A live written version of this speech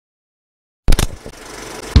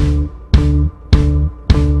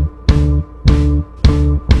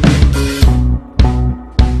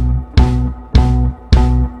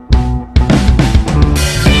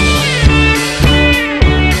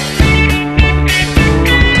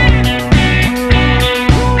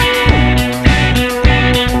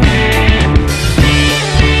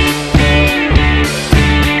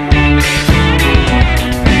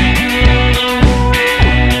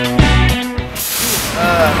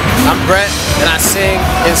I'm Brett, and I sing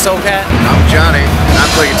in SoCat. I'm Johnny, and I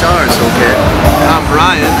play guitar in SoCat. I'm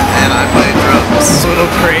Ryan, and I play drums. It's a little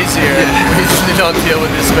crazier. Yeah. We usually don't deal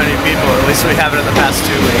with this many people, at least we haven't in the past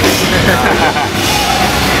 2 weeks.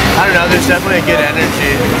 I don't know, there's definitely a good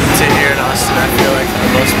energy to here in Austin, I feel like, for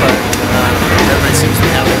the most part. Everybody seems to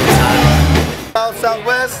be having a good time.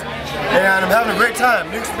 Southwest, and I'm having a great time.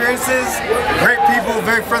 New experiences, great people,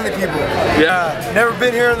 very friendly people. Yeah. Never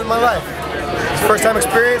been here in my life. It's a first time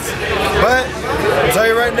experience, but I'll tell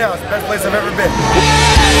you right now, it's the best place I've ever been.